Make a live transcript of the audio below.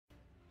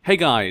Hey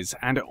guys,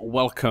 and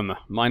welcome.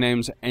 My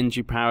name's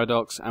NG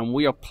Paradox, and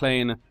we are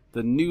playing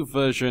the new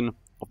version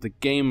of the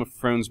Game of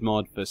Thrones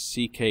mod for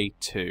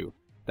CK2.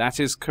 That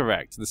is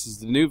correct. This is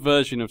the new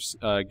version of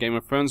Game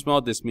of Thrones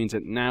mod. This means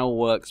it now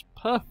works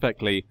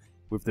perfectly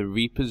with the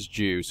Reaper's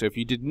Due. So if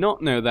you did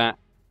not know that,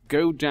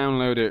 go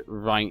download it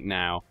right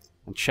now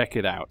and check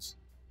it out.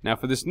 Now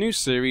for this new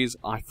series,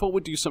 I thought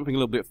we'd do something a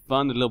little bit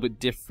fun, a little bit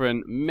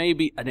different,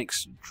 maybe an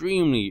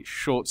extremely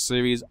short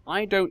series.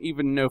 I don't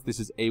even know if this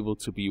is able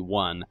to be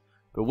won,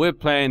 but we're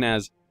playing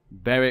as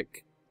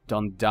Beric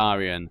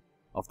Dondarrion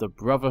of the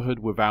Brotherhood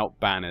without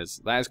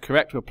banners. That is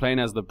correct, we're playing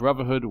as the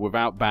Brotherhood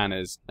without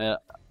banners, a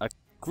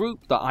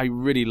group that I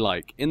really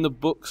like. In the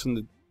books,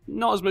 and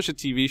not as much a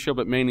TV show,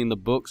 but mainly in the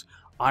books,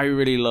 I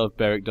really love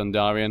Beric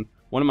Dondarrion.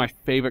 One of my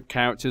favorite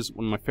characters,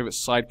 one of my favorite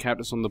side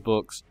characters on the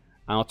books.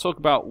 And I'll talk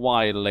about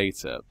why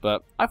later,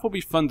 but I thought it'd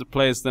be fun to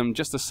play as them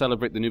just to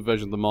celebrate the new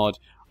version of the mod.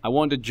 I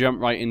wanted to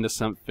jump right into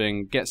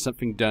something, get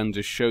something done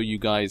to show you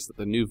guys that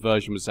the new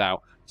version was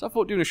out. So I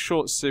thought doing a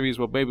short series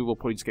where maybe we'll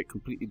probably just get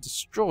completely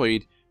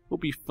destroyed will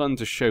be fun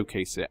to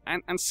showcase it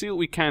and see what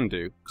we can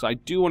do, because I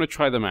do want to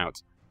try them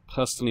out,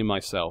 personally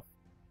myself.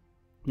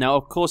 Now,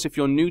 of course, if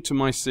you're new to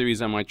my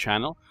series and my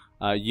channel,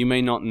 you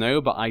may not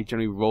know, but I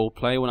generally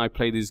roleplay when I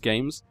play these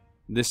games.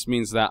 This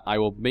means that I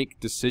will make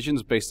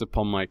decisions based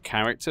upon my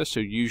character, so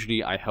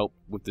usually I help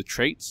with the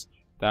traits.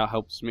 That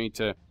helps me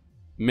to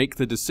make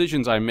the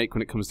decisions I make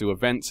when it comes to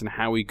events and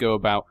how we go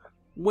about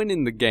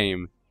winning the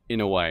game,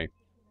 in a way.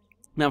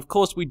 Now, of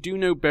course, we do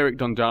know Beric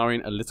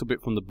Dondarrion a little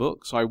bit from the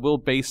book, so I will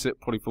base it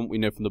probably from what we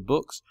know from the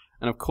books.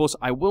 And of course,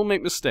 I will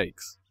make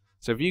mistakes.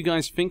 So if you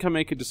guys think I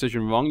make a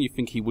decision wrong, you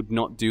think he would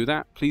not do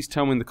that, please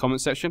tell me in the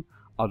comment section.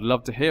 I'd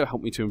love to hear,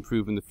 help me to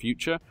improve in the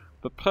future.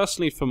 But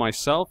personally, for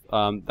myself,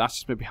 that's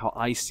just maybe how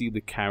I see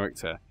the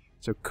character.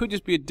 So it could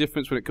just be a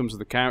difference when it comes to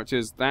the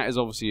characters. That is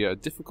obviously a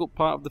difficult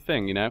part of the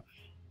thing, you know.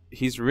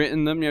 He's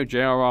written them, you know,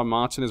 J.R.R.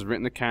 Martin has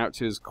written the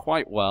characters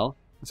quite well.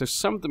 And so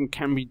some of them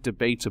can be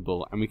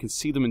debatable, and we can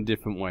see them in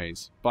different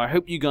ways. But I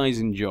hope you guys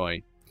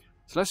enjoy.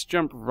 So let's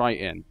jump right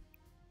in.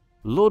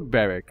 Lord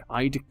Beric,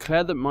 I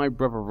declare that my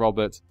brother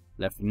Robert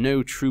left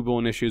no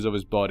trueborn issues of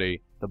his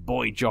body, the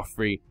boy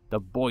Joffrey, the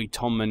boy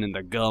Tommen, and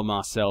the girl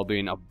Marcel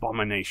being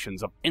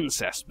abominations of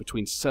incest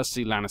between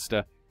Cersei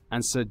Lannister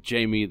and Sir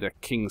Jaime the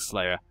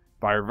Kingslayer.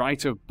 By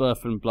right of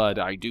birth and blood,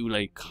 I do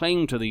lay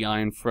claim to the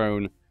Iron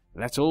Throne.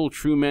 Let all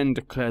true men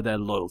declare their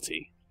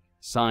loyalty.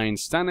 Signed,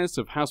 Stannis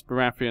of House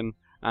Baratheon,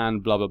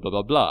 and blah blah blah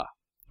blah blah.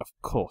 Of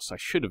course, I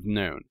should have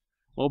known.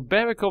 Well,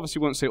 Beric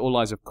obviously won't say all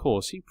lies, of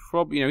course. He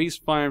probably, you know, he's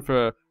firing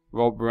for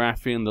Robb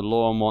Baratheon, the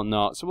law and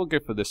whatnot, so we'll go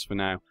for this for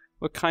now.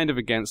 We're kind of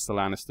against the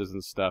Lannisters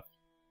and stuff.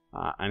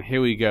 And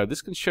here we go.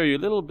 This can show you a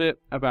little bit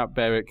about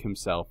Beric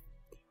himself.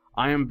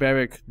 I am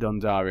Beric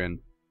Dondarrion,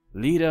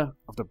 leader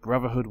of the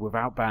Brotherhood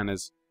without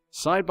banners.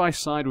 Side by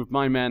side with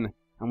my men,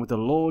 and with the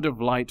Lord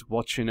of Light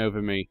watching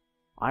over me,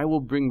 I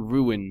will bring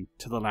ruin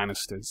to the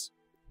Lannisters.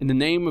 In the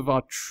name of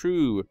our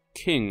true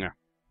king,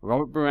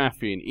 Robert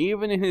Baratheon,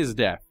 even in his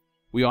death,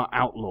 we are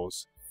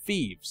outlaws,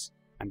 thieves,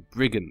 and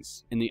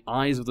brigands in the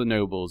eyes of the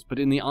nobles, but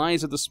in the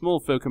eyes of the small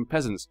folk and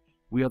peasants,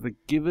 we are the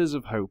givers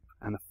of hope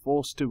and a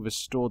force to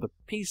restore the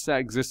peace that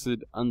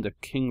existed under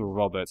King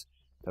Robert.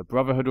 The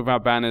Brotherhood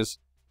without banners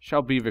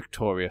shall be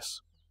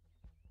victorious.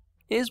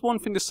 Here's one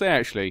thing to say,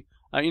 actually.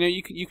 You know,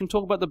 you can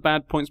talk about the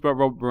bad points about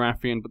Robert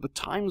Baratheon, but the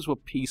times were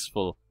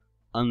peaceful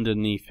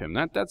underneath him.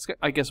 That's,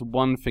 I guess,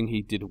 one thing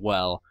he did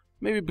well.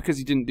 Maybe because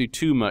he didn't do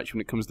too much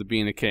when it comes to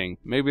being a king.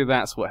 Maybe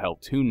that's what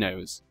helped. Who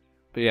knows?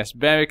 But yes,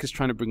 Beric is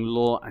trying to bring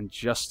law and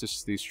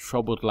justice to these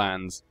troubled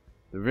lands.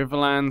 The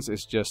Riverlands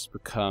has just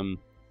become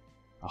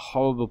a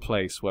horrible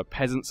place where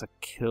peasants are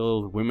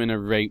killed, women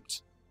are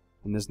raped,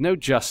 and there's no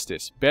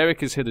justice.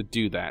 Beric is here to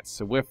do that,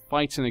 so we're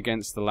fighting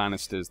against the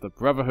Lannisters, the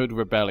Brotherhood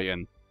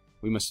Rebellion.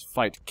 We must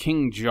fight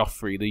King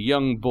Joffrey, the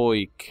young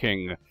boy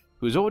king,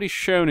 who has already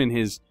shown in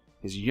his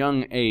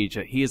young age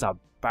that he is a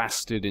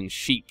bastard in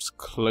sheep's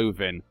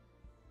clothing.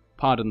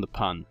 Pardon the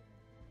pun.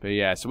 But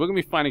yeah, so we're going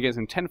to be fighting against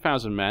him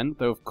 10,000 men,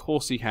 though of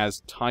course he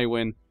has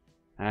Tywin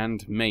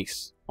and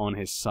Mace on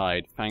his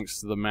side, thanks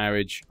to the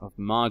marriage of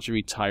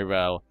Marjorie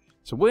Tyrell.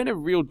 So we're in a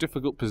real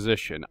difficult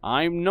position.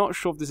 I'm not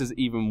sure if this is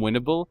even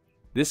winnable.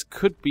 This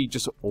could be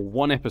just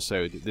one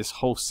episode, this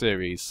whole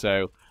series.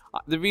 So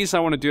the reason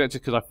I want to do that is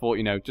just because I thought,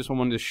 you know, just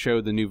wanted to show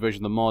the new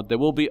version of the mod. There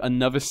will be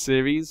another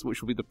series,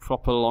 which will be the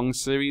proper long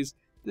series.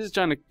 This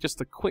is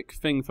just a quick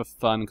thing for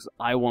fun, because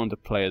I wanted to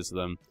play as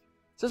them.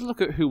 So let's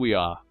look at who we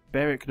are.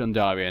 Beric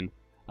Dondarrion.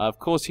 Of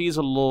course, he's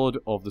a lord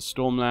of the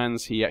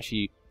Stormlands. He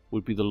actually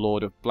would be the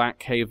lord of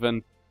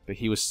Blackhaven, but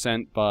he was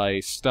sent by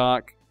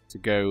Stark to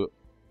go,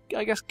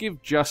 I guess,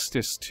 give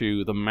justice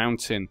to the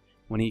mountain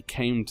when he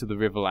came to the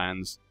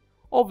Riverlands.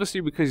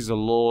 Obviously because he's a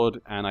lord,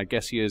 and I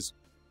guess he's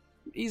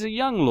a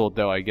young lord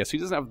though, I guess. He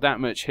doesn't have that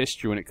much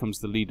history when it comes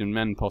to leading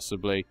men,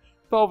 possibly.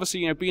 But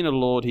obviously, you know, being a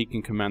lord, he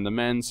can command the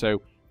men,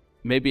 so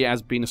maybe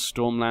as being a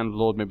Stormland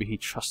lord, maybe he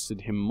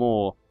trusted him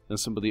more than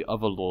some of the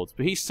other lords.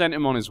 But he sent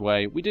him on his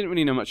way. We didn't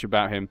really know much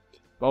about him,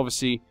 but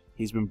obviously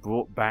he's been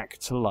brought back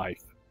to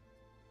life.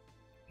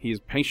 He is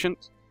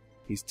patient,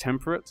 he's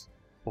temperate,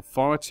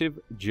 authoritative,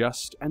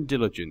 just, and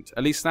diligent.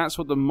 At least that's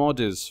what the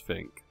modders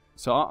think.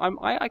 So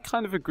I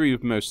kind of agree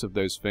with most of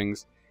those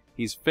things.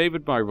 He's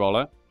favored by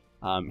Roller.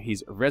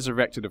 He's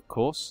resurrected, of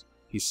course.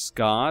 He's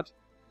scarred.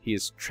 He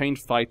is trained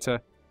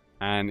fighter.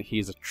 And he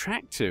is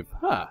attractive.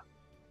 Huh.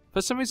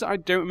 For some reason, I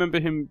don't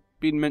remember him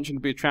being mentioned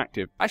to be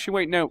attractive. Actually,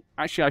 wait, no.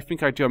 Actually, I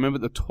think I do. I remember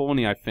at the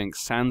tourney, I think,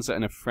 Sansa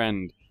and a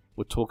friend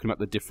were talking about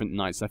the different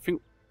knights. I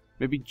think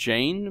maybe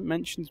Jane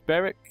mentions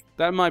Beric.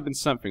 That might have been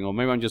something, or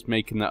maybe I'm just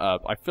making that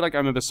up. I feel like I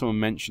remember someone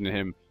mentioning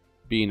him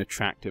being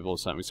attractive or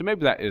something. So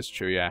maybe that is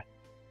true, yeah.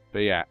 But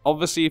yeah,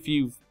 obviously if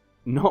you've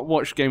not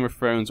watched Game of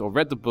Thrones or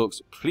read the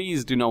books,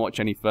 please do not watch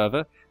any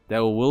further.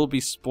 There will be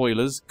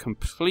spoilers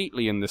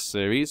completely in this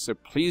series, so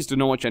please do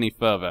not watch any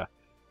further.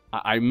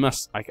 I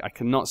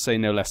cannot say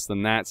no less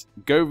than that.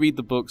 Go read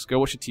the books, go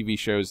watch the TV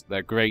shows,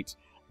 they're great,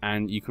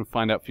 and you can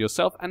find out for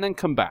yourself, and then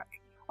come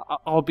back.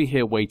 I'll be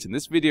here waiting.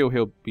 This video,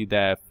 he'll be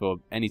there for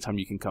any time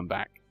you can come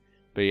back.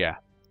 But yeah.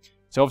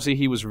 So obviously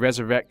he was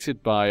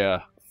resurrected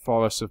by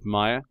Thoros of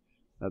Maya,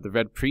 the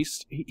Red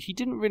Priest. He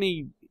didn't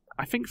really...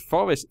 I think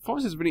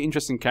Thoros is a really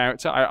interesting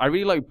character. I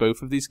really like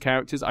both of these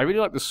characters. I really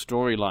like the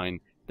storyline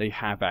they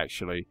have,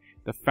 actually.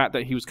 The fact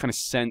that he was kind of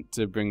sent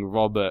to bring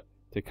Robert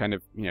to kind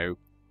of, you know,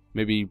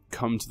 maybe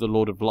come to the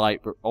Lord of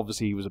Light, but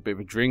obviously he was a bit of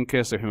a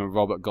drinker, so him and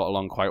Robert got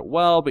along quite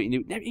well, but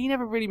he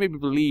never really maybe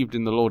believed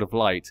in the Lord of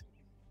Light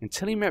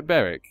until he met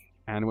Beric.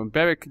 And when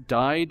Beric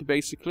died,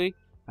 basically,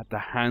 at the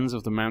hands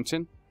of the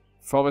mountain,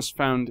 Thoros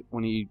found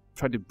when he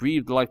tried to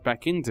breathe life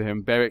back into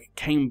him, Beric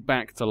came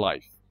back to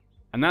life.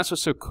 And that's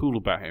what's so cool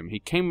about him. He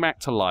came back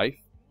to life.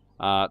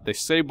 They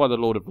say by the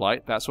Lord of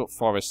Light. That's what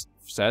Thoros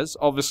says.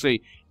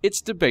 Obviously,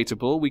 it's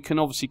debatable. We can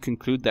obviously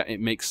conclude that it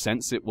makes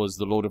sense. It was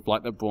the Lord of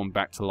Light that brought him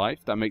back to life.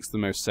 That makes the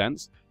most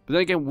sense. But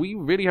then again, we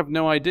really have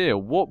no idea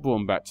what brought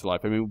him back to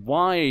life. I mean,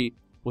 why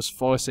was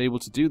Thoros able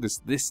to do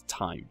this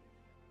time?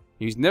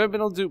 He's never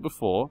been able to do it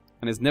before,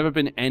 and there's never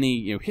been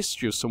any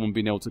history of someone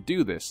being able to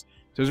do this.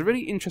 So it's a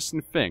really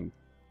interesting thing.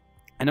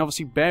 And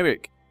obviously,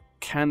 Beric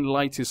can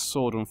light his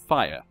sword on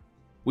fire,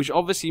 which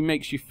obviously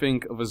makes you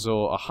think of Azor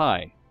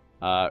Ahai,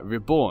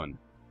 reborn.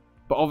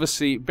 But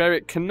obviously,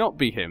 Beric cannot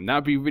be him. That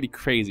would be really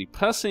crazy.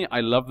 Personally,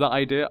 I love that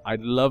idea. I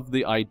love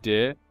the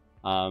idea.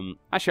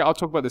 Actually, I'll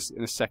talk about this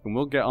in a second.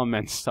 We'll get our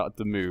men started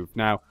to move.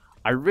 Now,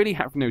 I really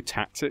have no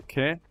tactic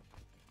here,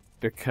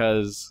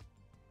 because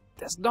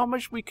there's not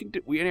much we can do.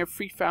 We only have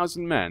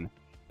 3,000 men.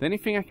 The only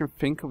thing I can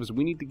think of is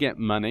we need to get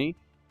money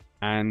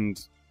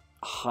and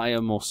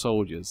hire more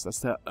soldiers. That's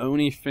the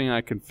only thing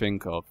I can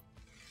think of.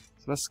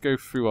 So let's go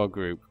through our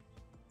group.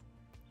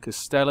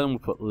 Castellan, we'll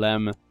put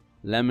Lem.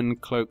 Lemon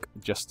Cloak,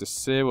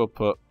 Justiceer, we'll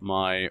put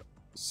my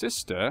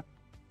sister.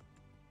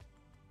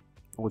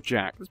 Or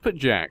Jack. Let's put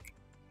Jack.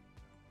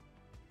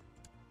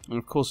 And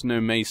of course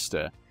no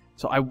Maester.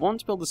 So I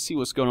want to be able to see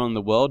what's going on in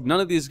the world. None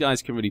of these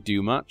guys can really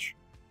do much.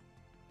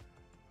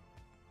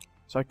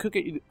 So I could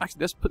get you...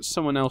 Actually, let's put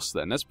someone else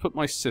then. Let's put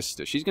my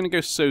sister. She's going to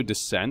go sow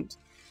Dissent.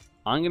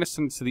 I'm going to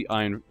send it to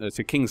the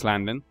to King's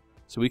Landing,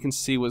 so we can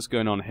see what's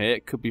going on here.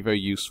 It could be very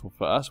useful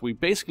for us. We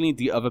basically need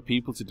the other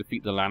people to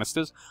defeat the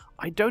Lannisters.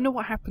 I don't know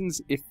what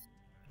happens if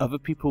other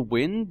people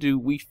win. Do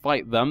we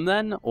fight them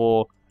then?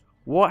 Or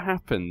what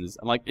happens?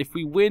 Like, if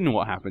we win,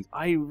 what happens?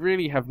 I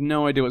really have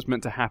no idea what's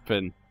meant to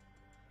happen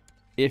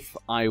if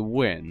I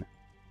win.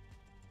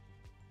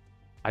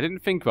 I didn't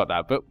think about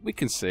that, but we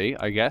can see,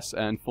 I guess.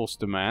 Enforce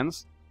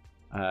demands.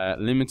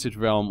 Limited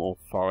realm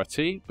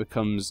authority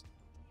becomes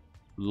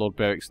Lord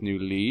Beric's new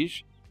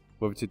liege.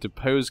 Whether to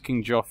depose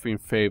King Joffrey in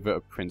favour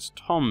of Prince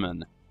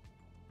Tommen.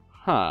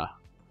 Huh.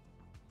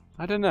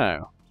 I don't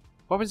know.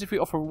 What happens if we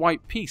offer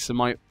white peace?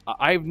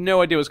 I have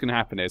no idea what's going to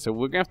happen here, so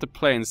we're going to have to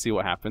play and see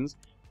what happens.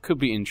 Could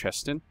be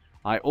interesting.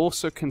 I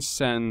also can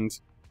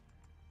send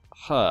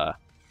her.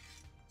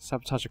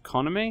 Sabotage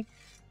economy?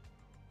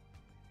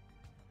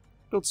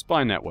 Build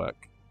spy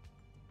network.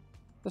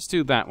 Let's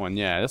do that one,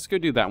 yeah. Let's go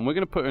do that one. We're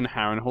going to put her in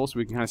Harrenhal so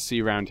we can kind of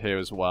see around here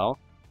as well.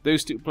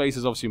 Those two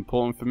places are obviously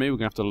important for me. We're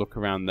going to have to look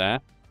around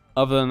there.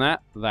 Other than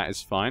that, that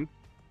is fine.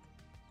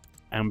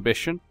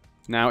 Ambition.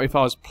 Now, if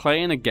I was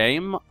playing a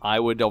game, I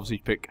would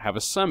obviously have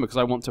a son because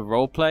I want to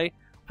roleplay.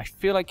 I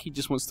feel like he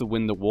just wants to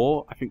win the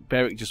war. I think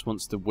Beric just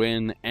wants to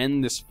win,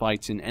 end this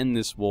fighting, end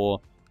this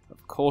war.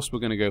 Of course, we're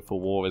going to go for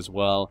war as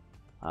well.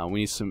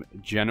 We need some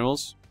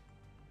generals.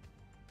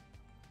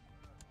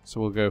 So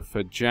we'll go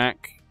for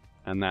Jack,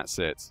 and that's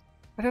it.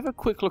 I'd have a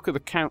quick look at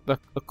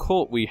the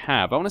court we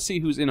have. I want to see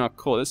who's in our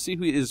court. Let's see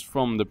who is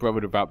from the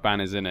Brotherhood without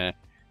banners in here.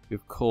 We,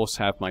 of course,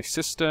 have my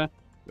sister.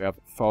 We have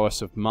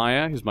Thoros of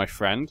Maya, who's my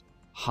friend.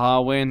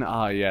 Harwin.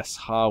 Ah, yes,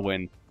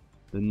 Harwin.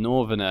 The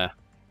Northerner.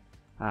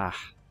 Ah.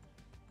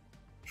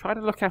 Try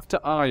to look after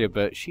Arya,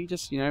 but she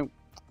just,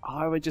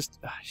 Arya just...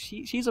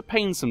 she's a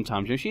pain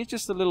sometimes. She's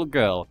just a little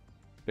girl.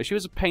 But she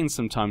was a pain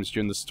sometimes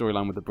during the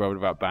storyline with the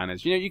Brotherhood without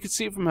banners. You could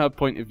see it from her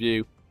point of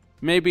view.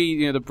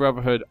 Maybe, the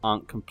Brotherhood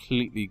aren't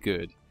completely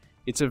good.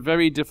 It's a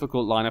very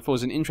difficult line. I thought it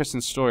was an interesting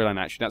storyline,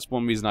 actually. That's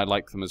one reason I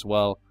like them as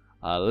well.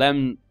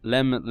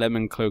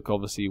 Lemon Cloak,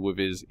 obviously, with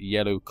his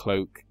yellow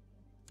cloak.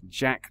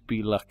 Jack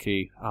Be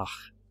Lucky.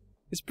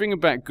 It's bringing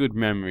back good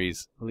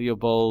memories.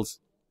 Leopold.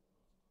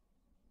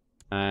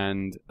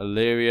 And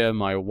Illyria,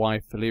 my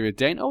wife, Illyria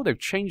Dane. Oh, they've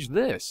changed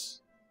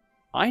this.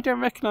 I don't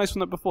recognize from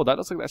that before. That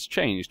looks like that's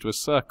changed to a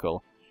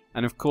circle.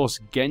 And of course,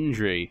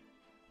 Gendry,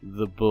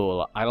 the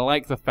bull. I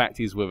like the fact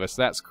he's with us.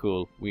 That's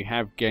cool. We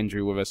have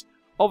Gendry with us.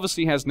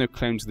 Obviously, he has no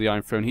claim to the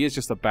Iron Throne. He is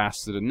just a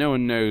bastard, and no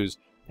one knows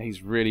that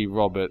he's really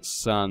Robert's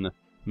son,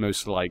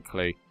 most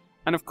likely.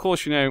 And of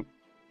course, you know,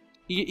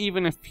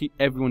 even if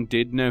everyone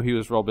did know he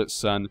was Robert's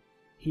son,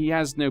 he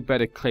has no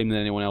better claim than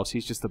anyone else.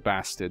 He's just a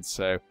bastard,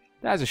 so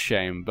that's a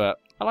shame. But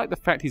I like the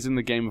fact he's in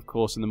the game, of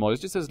course, in the mod.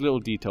 It's just those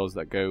little details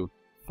that go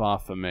far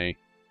for me.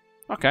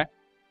 Okay.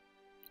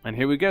 And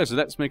here we go. So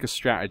let's make a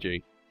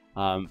strategy.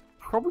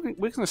 Probably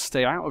we're going to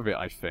stay out of it,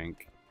 I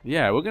think.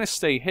 Yeah, we're going to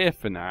stay here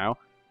for now.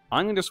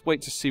 I'm going to just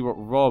wait to see what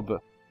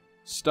Robb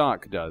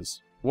Stark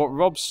does. What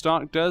Robb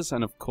Stark does,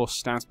 and of course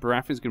Stannis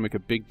Baratheon, is going to make a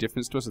big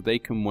difference to us if they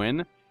can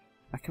win.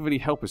 That can really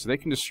help us. They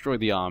can destroy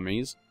the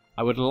armies.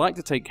 I would like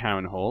to take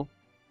Harrenhal.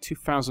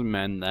 2,000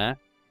 men there.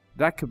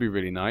 That could be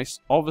really nice.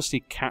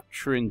 Obviously,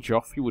 capturing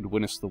Joffrey would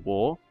win us the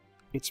war.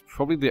 It's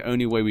probably the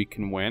only way we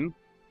can win.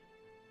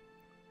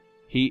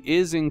 He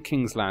is in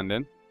King's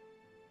Landing,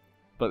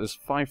 but there's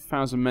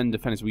 5,000 men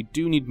defending, so we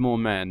do need more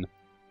men.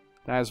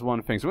 That is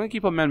one thing. So we're going to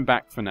keep our men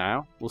back for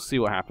now. We'll see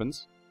what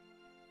happens.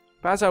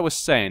 But as I was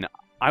saying,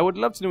 I would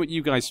love to know what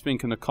you guys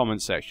think in the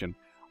comment section.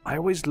 I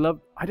always love...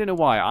 I don't know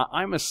why.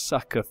 I'm a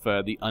sucker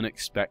for the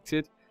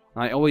unexpected.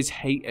 And I always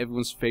hate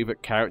everyone's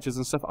favourite characters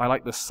and stuff. I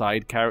like the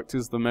side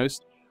characters the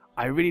most.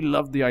 I really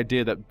love the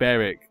idea that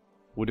Beric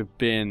would have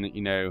been,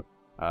 you know,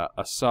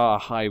 Asar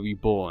High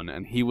Reborn.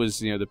 And he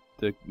was, you know,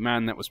 the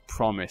man that was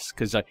promised.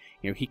 Because,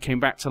 you know, he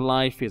came back to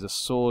life. He has a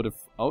sword of...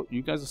 Oh,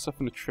 you guys are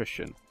suffering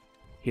attrition.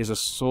 He has a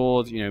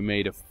sword, you know,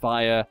 made of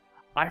fire.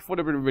 I thought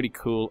it would have been really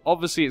cool.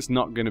 Obviously, it's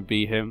not going to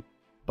be him.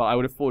 But I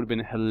would have thought it would have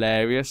been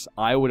hilarious.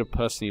 I would have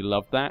personally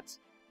loved that.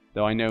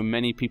 Though I know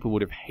many people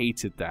would have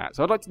hated that.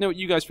 So I'd like to know what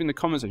you guys think in the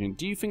comment section.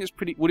 Do you think it's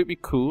pretty... Would it be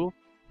cool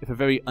if a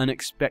very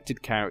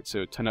unexpected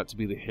character turned out to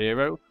be the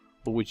hero?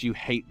 Or would you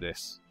hate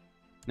this?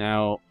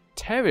 Now,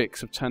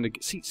 Terrix have turned...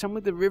 See, some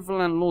of the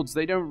Riverland Lords,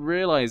 they don't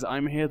realize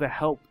I'm here to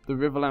help the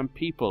Riverland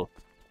people.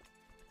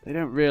 They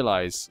don't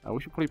realize.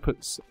 We should probably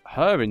put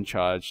her in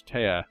charge,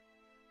 Taya.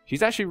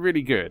 She's actually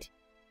really good.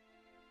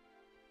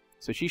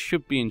 So she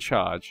should be in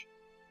charge.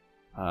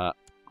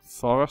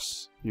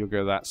 Thoros, you'll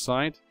go that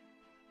side.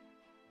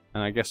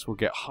 And I guess we'll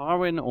get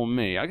Harwin or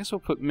me. I guess we'll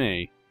put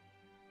me.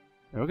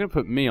 We're going to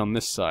put me on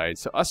this side.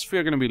 So us three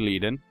are going to be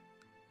leading.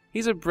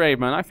 He's a brave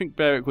man. I think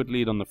Beric would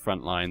lead on the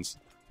front lines.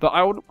 But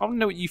I want to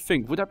know what you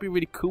think. Would that be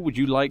really cool? Would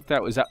you like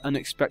that? Was that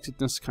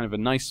unexpectedness kind of a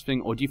nice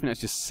thing? Or do you think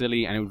that's just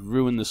silly and it would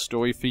ruin the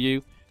story for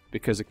you?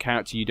 Because a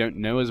character you don't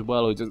know as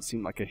well or doesn't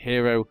seem like a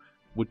hero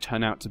would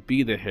turn out to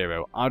be the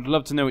hero. I'd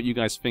love to know what you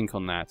guys think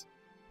on that.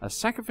 A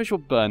sacrificial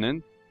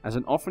burning as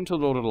an offering to the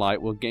Lord of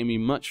Light will gain me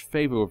much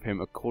favour with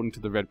him according to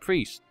the Red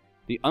Priest.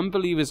 The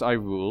unbelievers I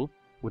rule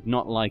would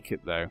not like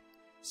it though.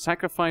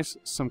 Sacrifice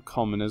some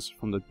commoners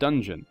from the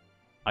dungeon.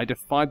 I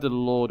defied the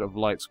Lord of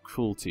Light's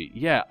cruelty.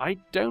 Yeah, I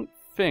don't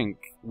think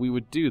we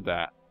would do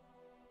that.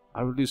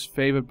 I would lose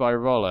favoured by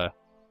Roller.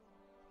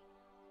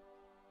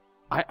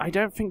 I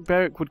don't think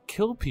Beric would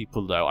kill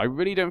people though. I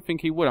really don't think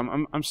he would.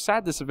 I'm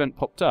sad this event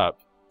popped up.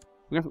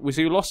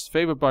 We lost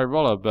favoured by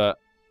Roller, but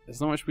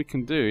there's not much we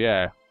can do.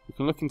 Yeah, we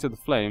can look into the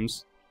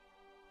flames.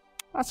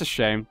 That's a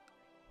shame.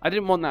 I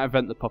didn't want that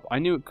event to pop. I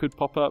knew it could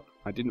pop up.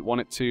 I didn't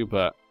want it to,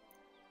 but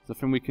there's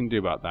nothing we can do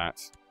about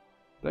that.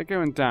 They're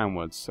going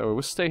downwards, so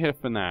we'll stay here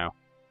for now.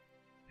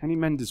 How many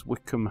men does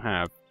Wickham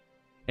have?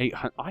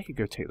 800. I could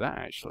go take that,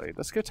 actually.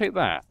 Let's go take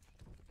that.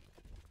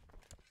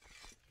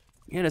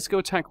 Yeah, let's go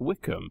attack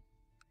Wickham.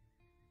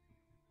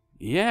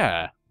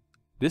 Yeah.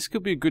 This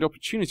could be a good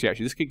opportunity,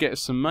 actually. This could get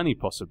us some money,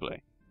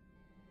 possibly.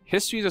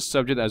 History is a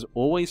subject that has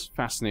always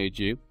fascinated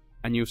you,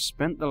 and you have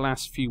spent the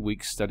last few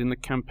weeks studying the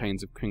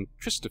campaigns of King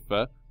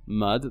Christopher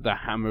Mud, the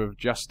Hammer of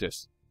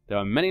Justice. There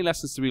are many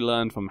lessons to be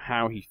learned from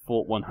how he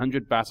fought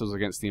 100 battles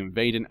against the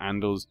invading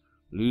Andals,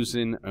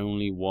 losing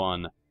only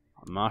one.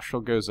 Our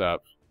marshal goes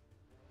up.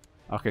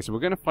 Okay, so we're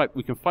going to fight.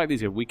 We can fight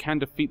these here. We can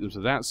defeat them,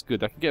 so that's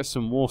good. I can get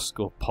some war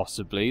score,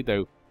 possibly,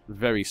 though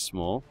very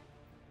small.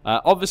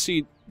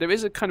 Obviously, there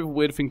is a kind of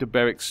weird thing to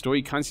Beric's story.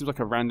 He kind of seems like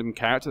a random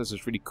character. That's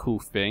this really cool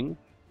thing.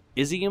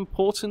 Is he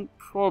important?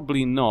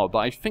 Probably not, but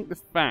I think the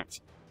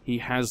fact he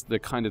has the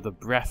kind of the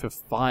breath of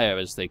fire,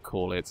 as they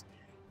call it,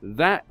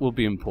 that will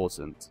be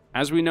important.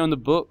 As we know in the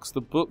books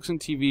and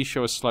TV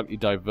show are slightly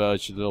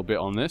diverged a little bit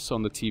on this.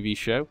 On the TV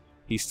show,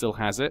 he still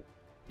has it.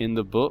 In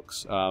the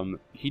books,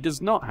 he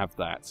does not have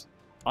that.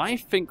 I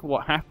think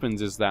what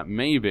happens is that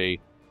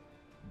maybe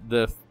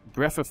the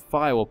breath of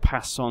fire will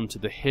pass on to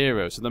the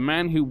hero. So the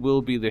man who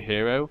will be the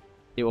hero,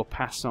 it will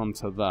pass on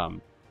to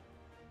them.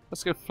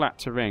 Let's go flat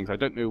terrain, because I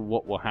don't know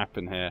what will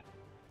happen here.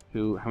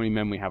 How many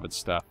men we have and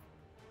stuff.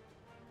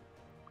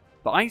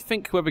 But I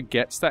think whoever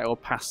gets that, it will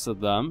pass to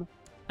them.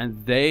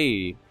 And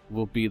they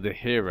will be the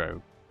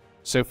hero.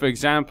 So, for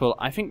example,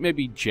 I think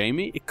maybe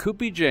Jaime, it could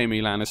be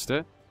Jaime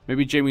Lannister.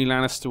 Maybe Jaime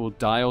Lannister will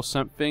die or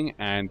something,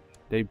 and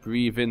they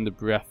breathe in the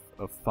breath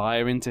of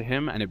fire into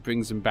him, and it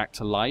brings him back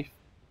to life.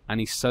 And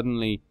he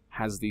suddenly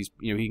has these,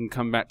 you know, he can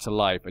come back to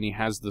life, and he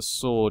has the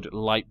sword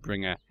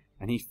Lightbringer,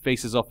 and he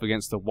faces off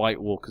against the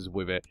White Walkers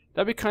with it.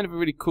 That'd be kind of a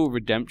really cool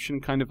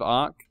redemption kind of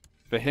arc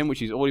for him, which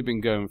he's already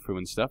been going through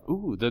and stuff.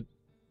 Ooh,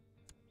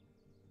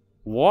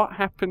 what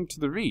happened to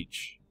the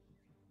Reach?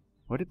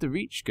 Where did the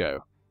Reach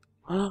go?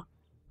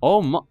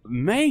 Oh,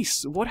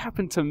 Mace! What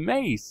happened to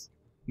Mace?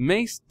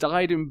 Mace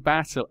died in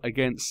battle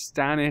against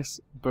Stannis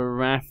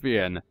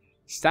Baratheon.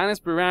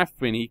 Stannis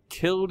Baratheon, he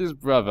killed his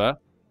brother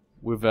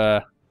with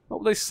a...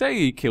 What would they say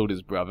he killed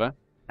his brother?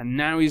 And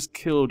now he's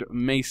killed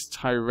Mace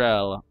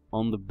Tyrell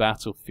on the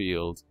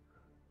battlefield.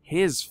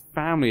 His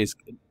family is...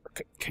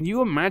 Can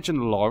you imagine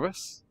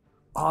Loras?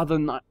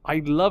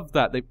 I love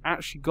that. They've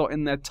actually got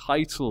in their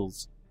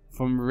titles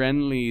from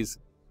Renly's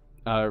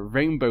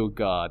Rainbow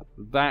Guard.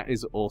 That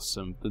is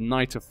awesome. The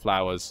Knight of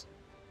Flowers.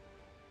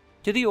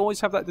 Did he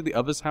always have that? Did the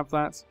others have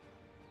that?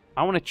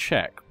 I want to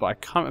check, but I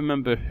can't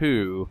remember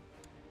who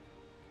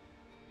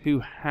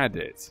had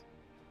it.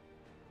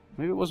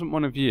 Maybe it wasn't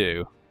one of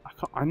you.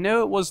 I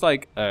know it was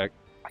like I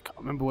can't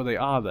remember where they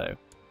are though.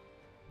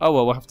 Oh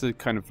well, we'll have to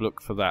kind of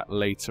look for that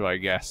later, I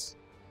guess.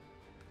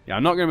 Yeah,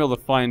 I'm not going to be able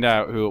to find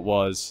out who it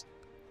was.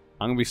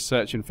 I'm going to be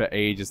searching for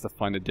ages to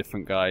find the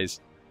different guys.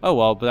 Oh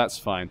well, but that's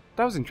fine.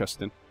 That was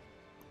interesting.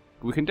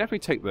 We can definitely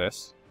take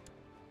this.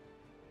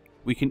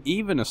 We can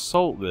even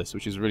assault this,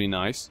 which is really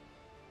nice.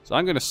 So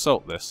I'm going to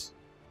assault this.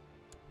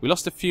 We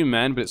lost a few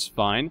men, but it's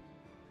fine.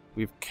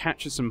 We've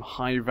captured some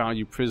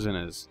high-value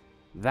prisoners.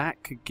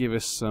 That could give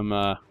us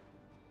some.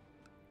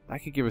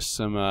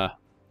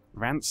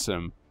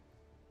 Ransom.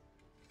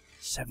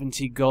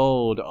 70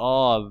 gold.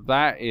 Oh,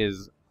 that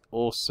is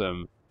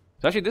awesome.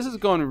 So actually, this has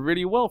gone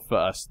really well for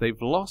us.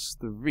 They've lost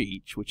the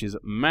Reach, which is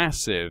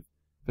massive.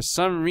 For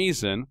some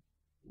reason,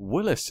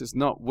 Willis is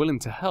not willing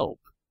to help.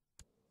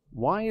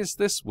 Why is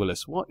this,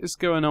 Willis? What is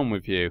going on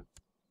with you?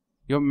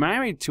 You're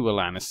married to a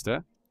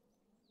Lannister,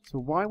 so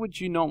why would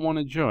you not want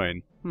to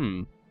join?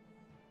 Don't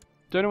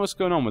know what's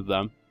going on with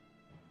them.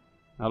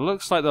 Now, it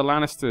looks like the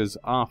Lannisters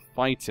are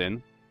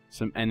fighting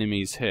some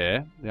enemies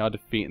here. They are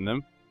defeating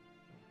them.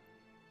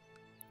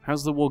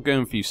 How's the war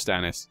going for you,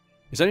 Stannis?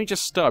 It's only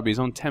just started, but he's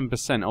on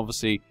 10%.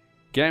 Obviously,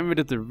 getting rid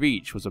of the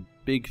Reach was a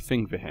big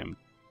thing for him.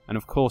 And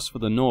of course, for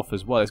the North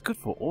as well. It's good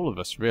for all of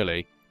us,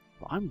 really.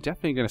 But I'm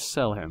definitely going to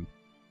sell him.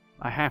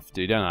 I have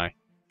to, don't I?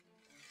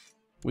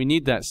 We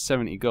need that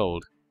 70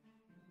 gold.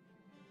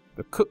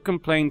 The cook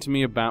complained to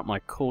me about my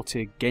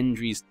courtier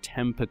Gendry's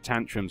temper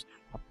tantrums.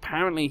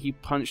 Apparently he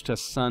punched her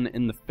son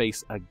in the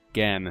face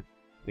again.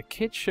 The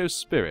kid shows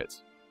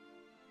spirit.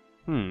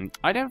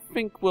 I don't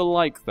think we'll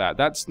like that.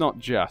 That's not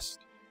just.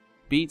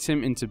 Beat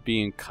him into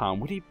being calm.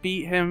 Would he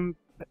beat him?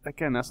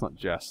 Again, that's not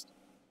just.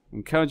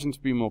 Encourage him to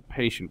be more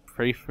patient.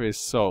 Pray for his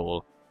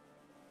soul.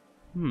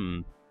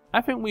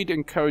 I think we'd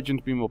encourage him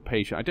to be more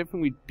patient. I don't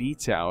think we'd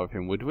beat it out of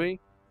him, would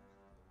we?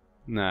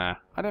 Nah,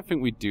 I don't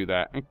think we'd do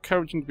that.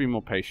 Encourage him to be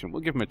more patient.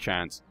 We'll give him a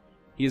chance.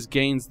 He has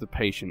gained the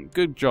patient.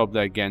 Good job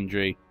there,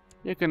 Gendry.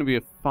 You're going to be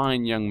a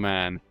fine young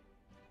man.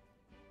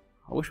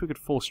 I wish we could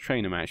force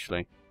train him,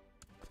 actually.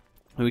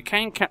 We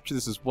can capture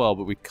this as well,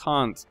 but we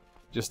can't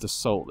just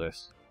assault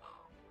this.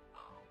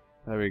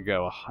 There we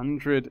go,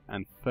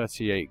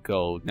 138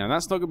 gold. Now,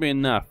 that's not going to be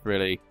enough,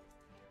 really,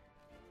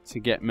 to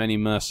get many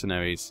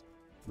mercenaries.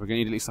 We're going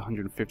to need at least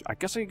 150. I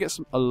guess I could get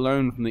some a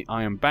loan from the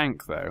Iron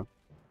Bank, though.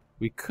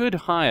 We could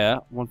hire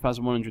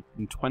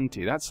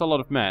 1,120. That's a lot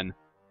of men.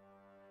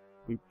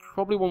 We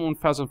probably want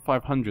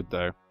 1,500,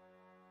 though.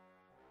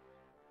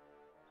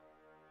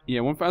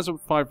 Yeah,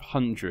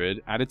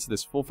 1,500 added to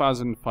this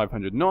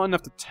 4,500. Not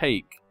enough to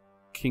take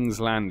King's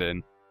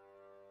Landing,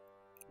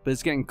 but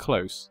it's getting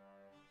close.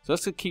 So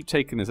let's keep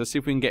taking this. Let's see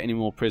if we can get any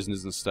more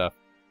prisoners and stuff.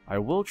 I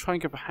will try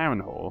and go for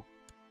Harrenhal,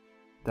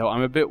 though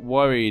I'm a bit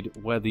worried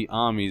where the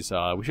armies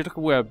are. We should look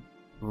at where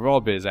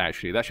Robb is,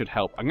 actually. That should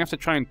help. I'm going to have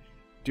to try and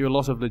do a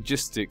lot of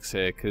logistics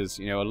here, because,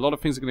 you know, a lot of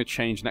things are going to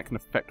change, and that can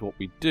affect what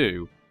we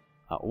do.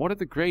 What are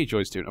the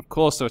Greyjoys doing? Of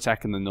course they're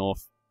attacking the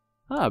north.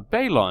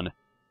 Balon.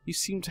 You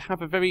seem to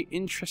have a very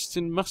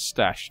interesting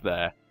mustache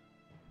there.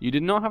 You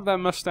did not have that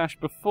mustache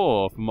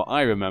before, from what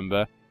I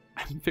remember.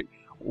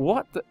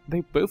 What?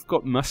 They both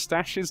got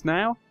mustaches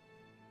now?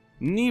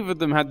 Neither of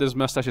them had those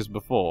mustaches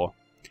before.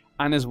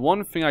 And there's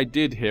one thing I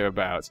did hear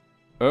about.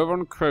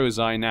 Euron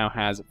Crowseye now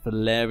has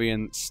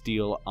Valyrian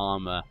steel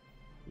armor.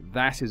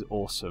 That is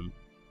awesome.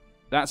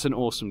 That's an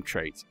awesome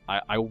trait.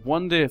 I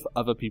wonder if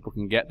other people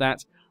can get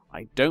that.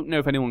 I don't know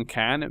if anyone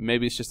can.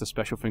 Maybe it's just a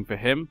special thing for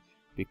him.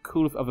 It'd be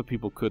cool if other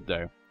people could,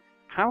 though.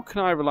 How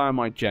can I rely on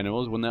my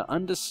generals when their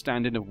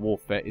understanding of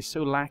warfare is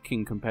so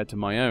lacking compared to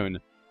my own?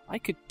 I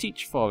could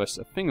teach Forrest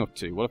a thing or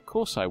two. Well, of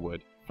course I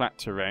would. Flat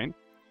terrain.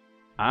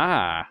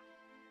 Of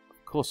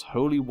course,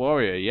 Holy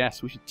Warrior.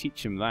 Yes, we should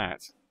teach him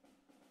that.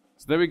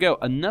 So there we go.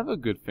 Another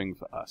good thing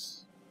for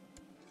us.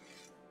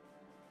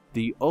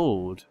 The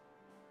old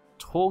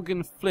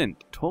Torgon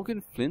Flint.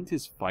 Torgon Flint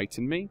is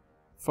fighting me?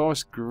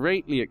 Forrest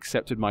greatly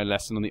accepted my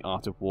lesson on the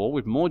art of war.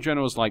 With more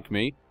generals like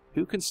me,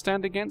 who can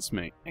stand against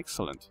me?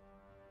 Excellent.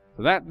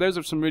 So those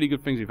are some really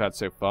good things we've had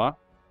so far.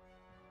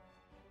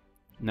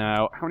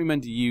 Now, how many men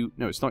do you...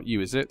 No, it's not you,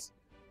 is it?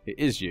 It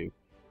is you.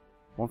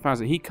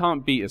 1,000. He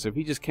can't beat us. If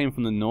he just came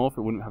from the north,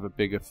 it wouldn't have a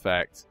big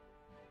effect.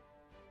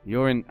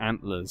 You're in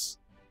Antlers.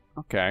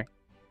 Okay.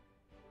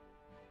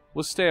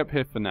 We'll stay up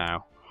here for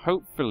now.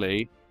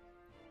 Hopefully,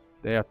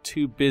 they are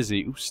too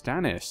busy. Ooh,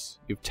 Stannis.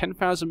 You have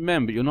 10,000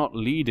 men, but you're not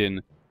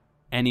leading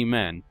any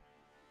men.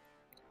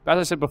 But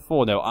as I said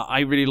before, though, I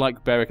really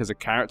like Beric as a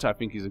character. I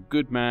think he's a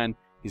good man.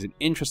 He's an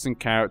interesting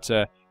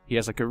character. He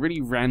has like a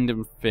really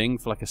random thing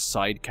for like a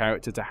side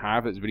character to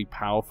have that's really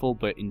powerful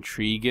but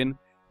intriguing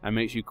and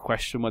makes you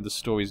question where the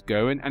story's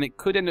going, and it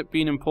could end up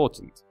being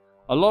important.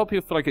 A lot of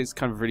people feel like it's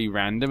kind of really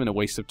random and a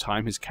waste of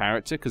time, his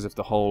character, because of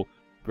the whole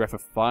Breath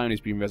of Fire and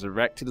he's been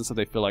resurrected, and so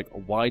they feel like,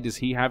 why does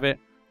he have it?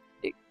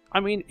 I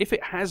mean, if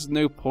it has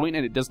no point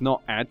and it does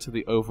not add to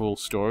the overall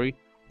story,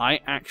 I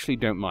actually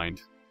don't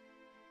mind.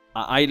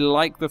 I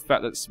like the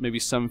fact that maybe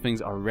some things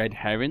are red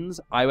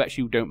herrings. I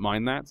actually don't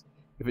mind that.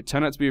 If it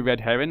turned out to be a red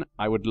herring,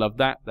 I would love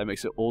that. That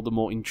makes it all the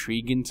more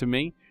intriguing to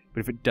me.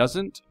 But if it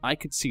doesn't, I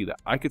could see that.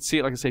 I could see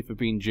it, like I say, for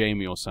being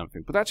Jaime or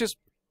something. But that's just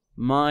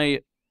my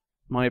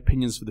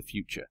opinions for the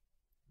future.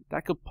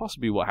 That could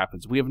possibly be what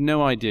happens. We have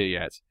no idea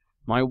yet.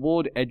 My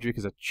ward Edric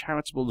is a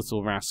charitable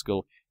little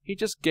rascal. He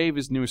just gave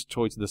his newest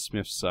toy to the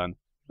smith's son.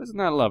 Isn't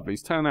that lovely?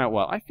 He's turning out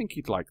well. I think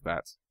he'd like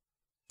that.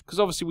 Because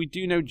obviously we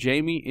do know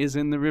Jaime is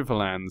in the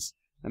Riverlands.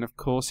 And of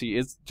course he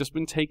is just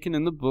been taken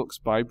in the books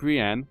by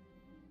Brienne.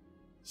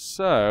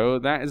 So,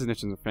 that is an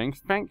interesting thing.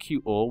 Thank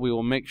you all. We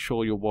will make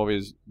sure your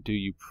warriors do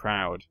you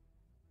proud.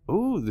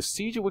 Ooh, the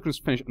siege of Wickham's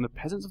finished, and the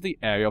peasants of the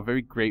area are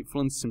very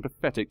grateful and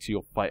sympathetic to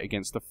your fight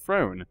against the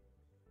throne.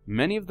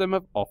 Many of them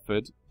have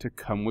offered to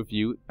come with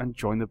you and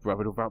join the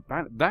Brotherhood without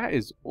ban. That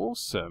is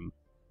awesome.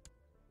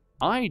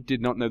 I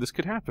did not know this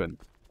could happen.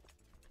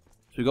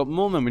 So we got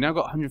more men. We now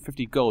got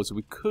 150 gold, so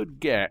we could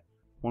get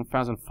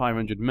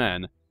 1,500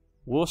 men.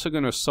 We're also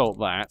going to assault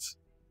that.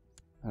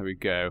 There we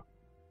go.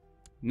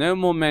 No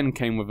more men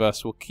came with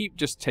us. We'll keep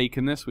just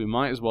taking this. We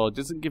might as well. It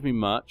doesn't give me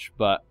much,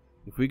 but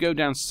if we go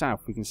down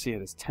south, we can see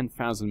there's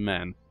 10,000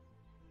 men.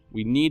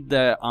 We need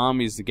their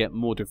armies to get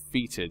more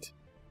defeated.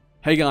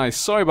 Hey guys,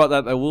 sorry about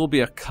that. There will be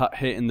a cut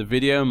here in the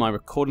video. My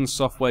recording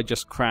software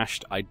just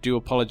crashed. I do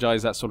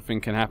apologize. That sort of thing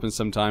can happen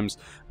sometimes.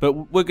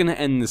 But we're going to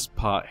end this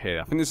part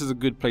here. I think this is a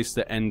good place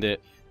to end it.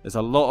 There's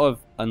a lot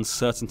of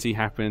uncertainty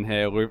happening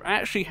here. We've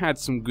actually had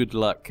some good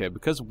luck here.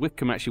 Because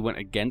Wickham actually went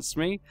against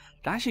me,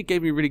 that actually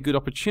gave me a really good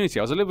opportunity.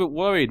 I was a little bit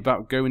worried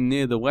about going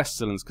near the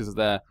Westerlands because of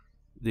the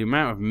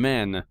amount of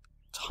men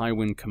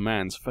Tywin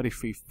commands,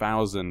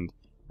 33,000.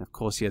 Of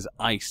course, he has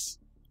ice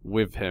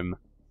with him.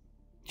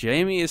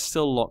 Jaime is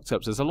still locked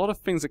up, so there's a lot of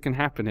things that can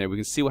happen here. We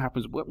can see what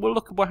happens. We'll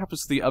look at what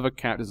happens to the other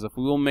characters.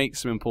 We will make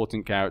some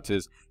important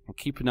characters and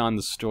keep an eye on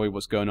the story,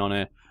 what's going on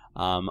here.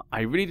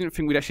 I really didn't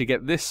think we'd actually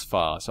get this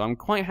far, so I'm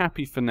quite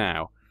happy for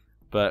now.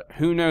 But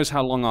who knows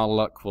how long our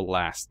luck will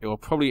last. It will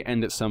probably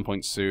end at some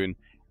point soon,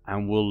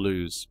 and we'll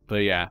lose. But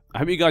yeah, I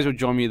hope you guys will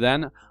join me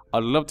then.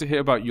 I'd love to hear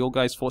about your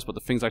guys' thoughts about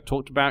the things I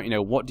talked about. You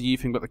know, what do you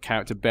think about the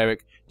character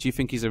Beric? Do you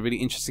think he's a really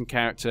interesting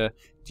character?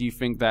 Do you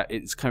think that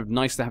it's kind of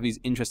nice to have these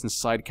interesting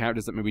side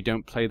characters that maybe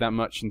don't play that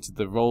much into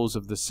the roles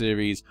of the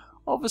series?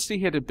 Obviously,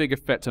 he had a big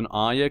effect on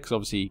Arya, because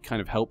obviously he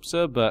kind of helps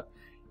her, but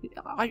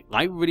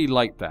I really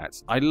like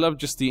that. I love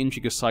just the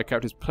intrigue of side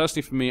characters.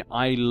 Personally, for me,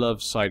 I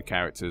love side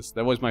characters.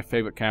 They're always my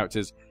favorite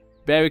characters.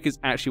 Beric is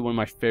actually one of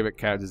my favorite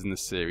characters in the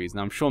series.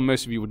 Now, I'm sure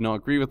most of you would not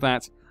agree with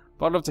that,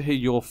 but I'd love to hear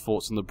your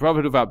thoughts on the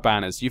Brotherhood Without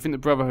Banners. Do you think the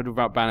Brotherhood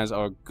Without Banners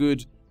are a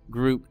good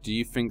group? Do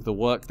you think the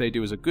work they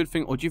do is a good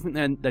thing? Or do you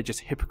think they're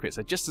just hypocrites?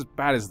 They're just as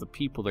bad as the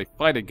people they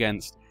fight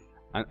against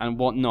and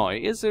whatnot.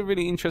 It is a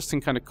really interesting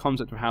kind of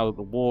concept of how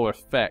the war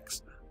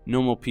affects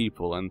normal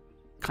people, and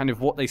kind of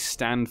what they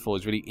stand for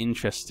is really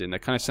interesting. They're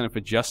kind of standing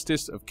for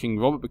justice of King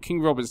Robert, but King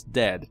Robert's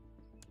dead.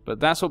 But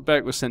that's what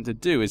Beric was sent to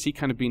do. Is he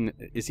kind of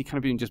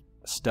being just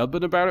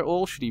stubborn about it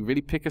all? Should he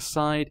really pick a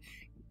side?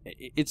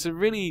 It's a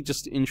really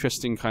just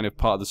interesting kind of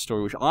part of the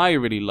story, which I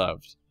really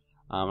loved.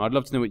 I'd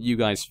love to know what you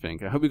guys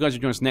think. I hope you guys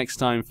will join us next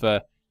time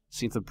for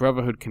seeing if the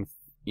Brotherhood can,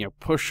 you know,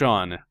 push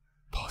on,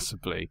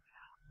 possibly.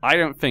 I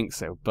don't think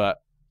so, but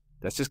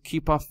let's just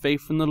keep our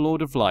faith in the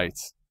Lord of Light.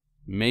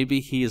 Maybe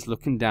he is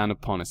looking down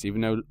upon us, even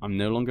though I'm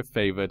no longer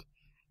favored.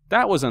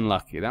 That was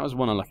unlucky. That was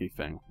one unlucky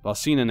thing. But I'll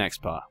see you in the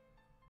next part.